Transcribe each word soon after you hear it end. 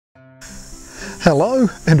Hello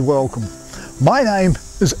and welcome. My name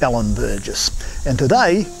is Alan Burgess, and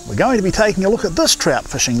today we're going to be taking a look at this trout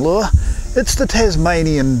fishing lure. It's the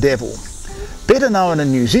Tasmanian Devil, better known in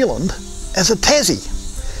New Zealand as a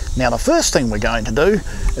Tassie. Now the first thing we're going to do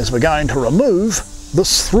is we're going to remove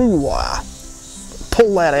this through wire.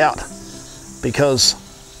 Pull that out because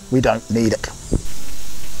we don't need it.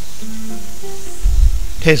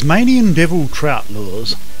 Tasmanian Devil trout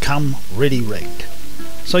lures come ready rigged,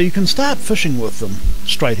 so you can start fishing with them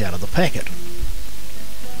straight out of the packet.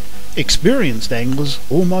 Experienced anglers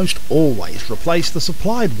almost always replace the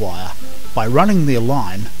supplied wire by running their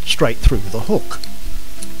line straight through the hook.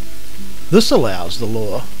 This allows the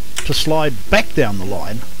lure to slide back down the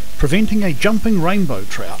line, preventing a jumping rainbow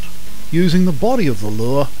trout using the body of the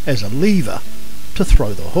lure as a lever to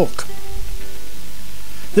throw the hook.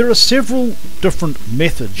 There are several different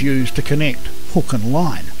methods used to connect hook and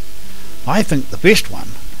line. I think the best one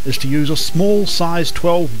is to use a small size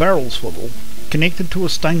 12 barrel swivel connected to a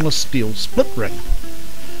stainless steel split ring.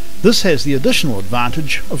 This has the additional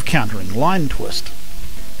advantage of countering line twist.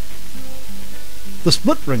 The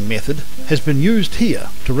split ring method has been used here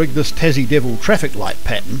to rig this Tassie Devil traffic light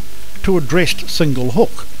pattern to a dressed single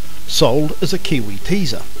hook, sold as a Kiwi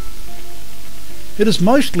teaser. It is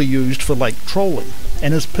mostly used for lake trolling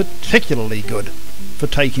and is particularly good for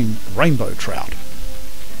taking rainbow trout.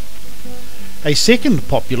 A second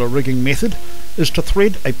popular rigging method is to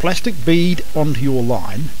thread a plastic bead onto your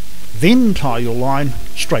line, then tie your line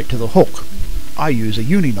straight to the hook. I use a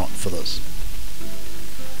uni knot for this.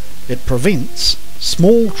 It prevents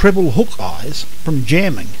small treble hook eyes from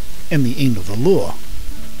jamming in the end of the lure.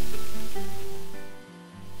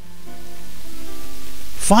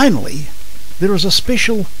 Finally, there is a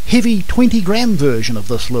special heavy 20-gram version of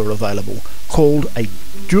this lure available called a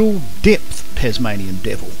dual depth Tasmanian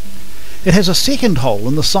Devil. It has a second hole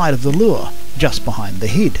in the side of the lure, just behind the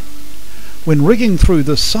head. When rigging through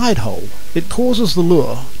this side hole, it causes the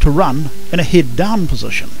lure to run in a head down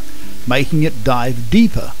position, making it dive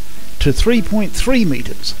deeper to 3.3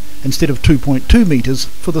 metres instead of 2.2 metres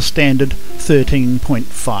for the standard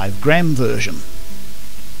 13.5 gram version.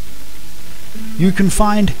 You can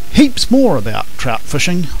find heaps more about trout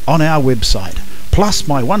fishing on our website, plus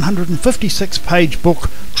my 156-page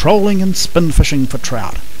book, Trolling and Spin Fishing for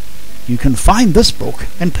Trout. You can find this book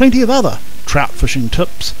and plenty of other trout fishing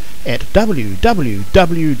tips at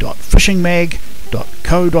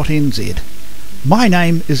www.fishingmag.co.nz. My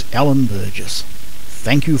name is Alan Burgess.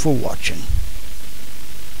 Thank you for watching.